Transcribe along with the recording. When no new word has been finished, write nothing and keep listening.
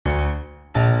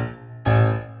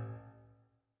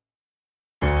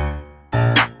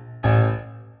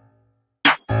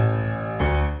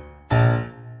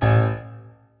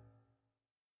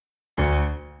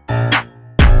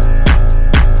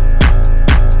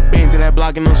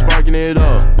blocking, I'm sparking it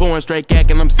up. Pouring straight cack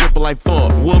and I'm sippin' like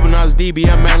fuck. Whoopin, I was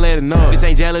DBM, man, lettin up. This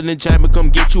ain't yelling in chaimber, come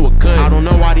get you a cut. I don't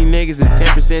know why these niggas is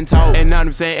 10% talk. And now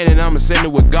I'm saying, and I'ma send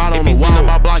it with God on the wall. If he seen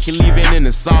my block, he leavin in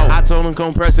the salt. I told him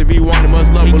come press if he want it,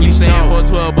 must love. He keep saying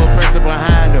 412, but press it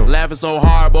behind him. Laughing so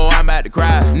hard, boy, I'm about to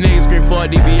cry. Niggas scream for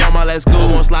DBM, my let's go.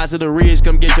 Won't slide to the ridge,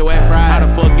 come get your ass fried. How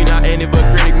the fuck you not in it, but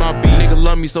critic my beat? Nigga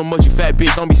love me so much, you fat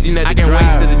bitch, don't be seen that. I can't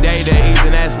wait till the day that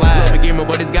Ethan that slide. Love forgive me,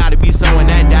 but it's gotta be someone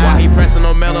that died. Why he pressin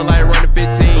on mello like running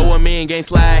 15? Go with me and gang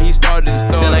slide, he started the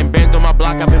story. Still ain't been through my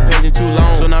block, I've been patient too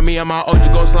long. So now me and my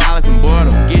OG go slide like some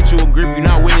butter. Get you a grip, you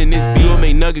not winning this beat. You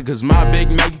make nugget, cause my big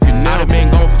make you can know. I done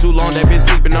been gone for too long, that bitch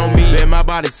sleeping on me. Bet my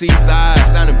body seaside,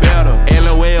 sounding better.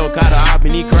 L.O.L caught a op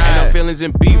and he cried. Ain't no feelings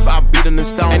in beef, I beat him to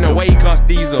stone. Ain't no way he cost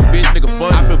these a bitch, nigga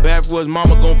fuck. I feel bad for his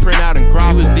mama gon' print out and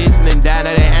cry. He was dissing and died,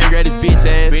 now they angry at his bitch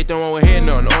ass. Bitch don't want to hear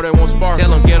nothing, or they won't spark.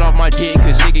 Tell him get off my dick,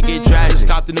 cause shit can get tragic. Just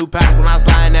cop the new pack when I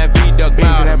slide that V-duck. Been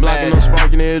to that block and I'm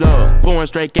sparking it up. Pouring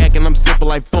straight cack and I'm sippin'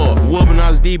 like fuck. Whoopin, I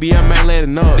was DBM, man,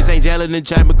 lettin up. This ain't yelling in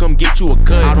chaimber, come get you a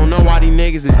cut. I don't know why these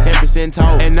niggas is 10%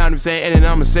 talk. And now I'm saying, and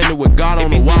I'ma send it with God on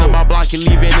the wall. If he seen my block, he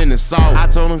leavin in the salt. I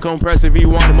told him come press if he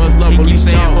want it, must love. He keep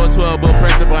saying 412, but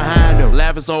press it behind him.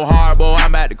 Laughing so hard, boy,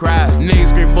 I'm about to cry. Niggas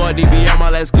scream for DBM, my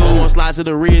let's go. Won't slide to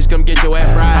the ridge, come get your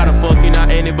ass fried. How the fuck you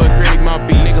not in it, but critic my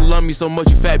beat? Nigga love me so much,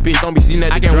 you fat bitch, don't be seen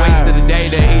that. I can't wait till the day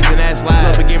that Ethan that slide.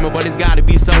 Love forgive me, but it's gotta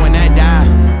be someone that died.